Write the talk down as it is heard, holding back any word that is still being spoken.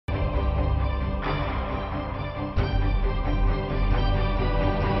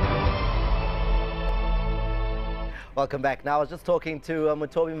Welcome back. Now, I was just talking to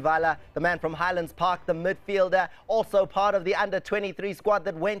Mothobi Mvala, the man from Highlands Park, the midfielder, also part of the under-23 squad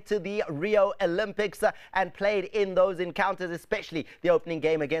that went to the Rio Olympics and played in those encounters, especially the opening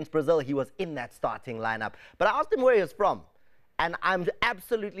game against Brazil. He was in that starting lineup. But I asked him where he was from, and I'm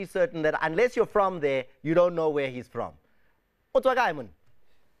absolutely certain that unless you're from there, you don't know where he's from. What's your guy, man?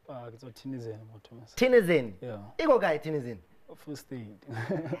 It's Tinizin. Tinizin? Yeah. Ego guy, Tinizin? First aid.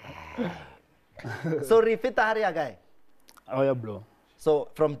 So, refit the area guy? Oh, yeah, bro. So,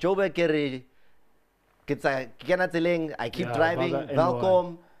 from Joburg, I keep driving,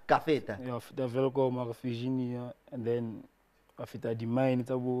 welcome, kafeta. Yeah, the welcome, Virginia, and then after the mine,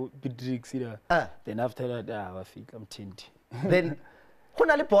 it's about Bidrix. Then after that, I'm 20. Then,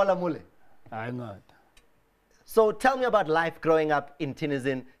 hunali bola mule? I'm not. So, tell me about life growing up in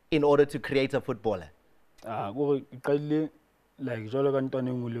Tinizin in order to create a footballer. Like jalo ka ntwana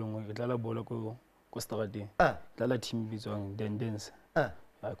engwe le engwe ke tlala bola ko strateng tlala team bitswang dance a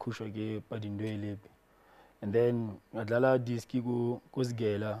khushwa ke padindo elepe and then ga dlala disc ko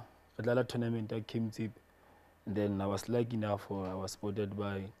Sigela ga dlala tournament at Kimtip and then I was lucky enough I was spotted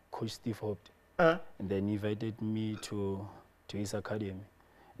by coach Steve Hopt and then he invited me to his academy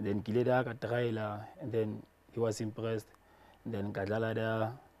and then ke ile da ka triala and then he was impressed and then ga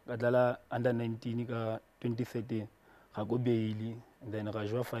dlala under 19 ka 2013 I go Bailey, and then I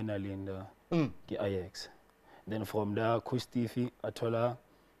joined finally in the Ajax. Then from there, Coach Stevie, Atola,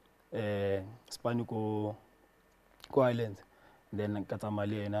 Spanish go Islands. Then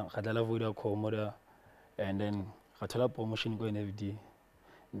Katamale, and Katala Voda Komoda, and then Katola promotion going every day.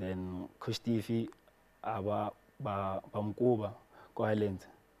 Then Coach Stevie, Bamkoba, go Islands.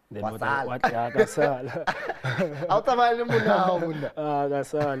 Then what Gasal. Out of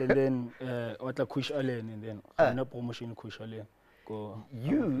Gasal, and then what a Kush Allen, and then no promotion Kush Allen.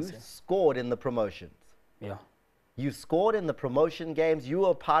 You scored in the promotions. Yeah. You scored in the promotion games. You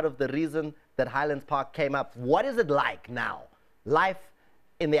were part of the reason that Highlands Park came up. What is it like now? Life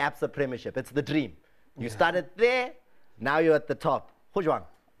in the ABSA Premiership. It's the dream. You started there, now you're at the top. Hujwang?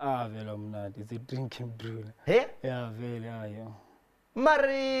 It's a drinking brew. Hey? Yeah, yeah.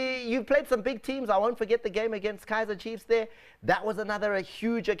 Mari, you played some big teams. I won't forget the game against Kaizer Chiefs there. That was a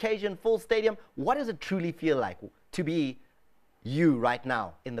huge occasion, full stadium. What does it truly feel like to be you right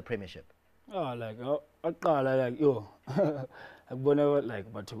now in the Premiership? Oh, like yo. But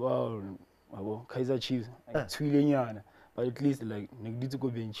wow, Kaizer Chiefs, but at least like need to go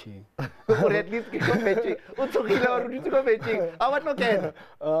benching. Or at least go benching. Go benching. What again?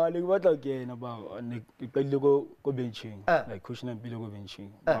 What again about go benching? Like cushion and below go benching.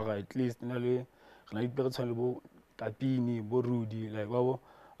 At least like Capini, Borudi, like wow.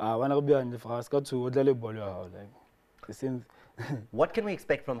 When I be on the first got to like the same. What can we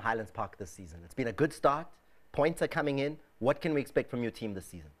expect from Highlands Park this season? It's been a good start. Points are coming in. What can we expect from your team this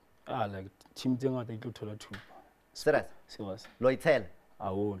season? Like team thing I think to two. Serious? Serious.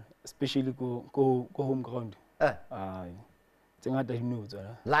 Loyal. Especially go home ground.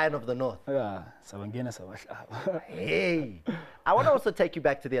 Lion of the North. Yeah. Hey. I want to also take you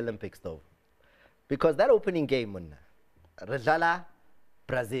back to the Olympics though. Because that opening game, Rajala,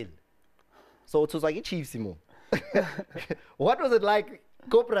 Brazil. So it was like a Chiefs. What was it like?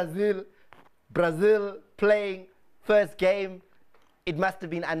 Go Brazil playing first game. It must have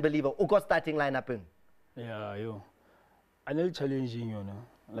been unbelievable. Uko starting lineup in. Yeah, yo. I know challenging, you know,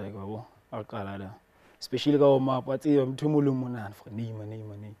 like Alcalada. Especially go map, but I'm too muluman for Nima.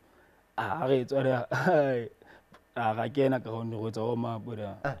 It's what I can't account with all map, but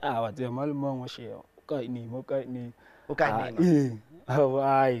what's a malmong was here. Okay,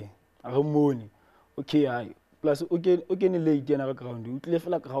 money. Okay, plus, okay, late dinner account. You live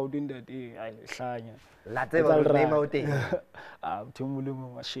like how in that day. I shine. Latte was name out there. I'm too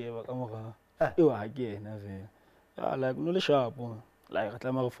muluman, shave. Again, like no sharp, like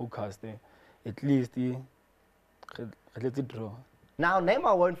a forecast there. At least let it draw. Now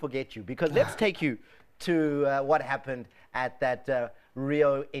Neymar won't forget you because let's take you to what happened at that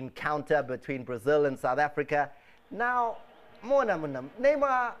Rio encounter between Brazil and South Africa. Now, Mona,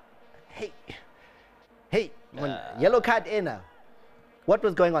 Neymar, hey, yellow card in. What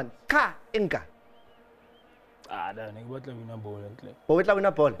was going on? Inka. What we not ball? What we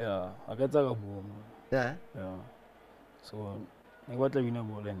not ball? Yeah, I get a boom. Yeah. So, what we not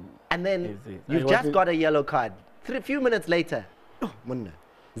ball? And then you've just got a yellow card. Few minutes later,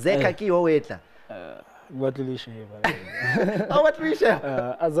 Zeka ki owetla. What will you share? Oh, what will you share?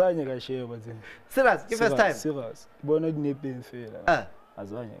 Azanya ga share, but serious, your first time. Serious. Bonnet nipping fail.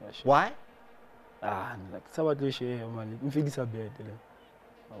 Azanya ga share. Why? Like what will you share, man? You feel this bad.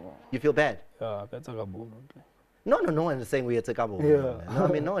 You feel bad? Yeah, that's a boom. No one is saying we are Kabum. Yeah. No,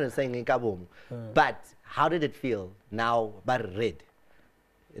 I mean, no one is saying in Kabum. But how did it feel now, but red?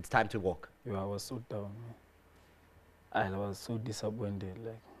 It's time to walk. Yeah, I was so down. I was so disappointed.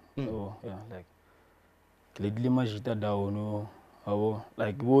 Like, oh, yeah, like, lately, Majita down,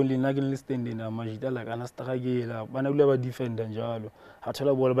 like, only not standing, Majita, like, Anastaragela, Banagula defender, Jalo,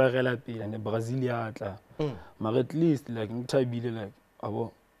 Hatola Bolbarelati, and the Brasilia, but at least, like, Tabile,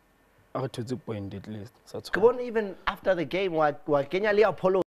 like, I to the point at least. Come on, even after the game, what Kenya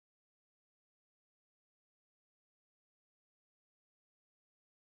Apollo.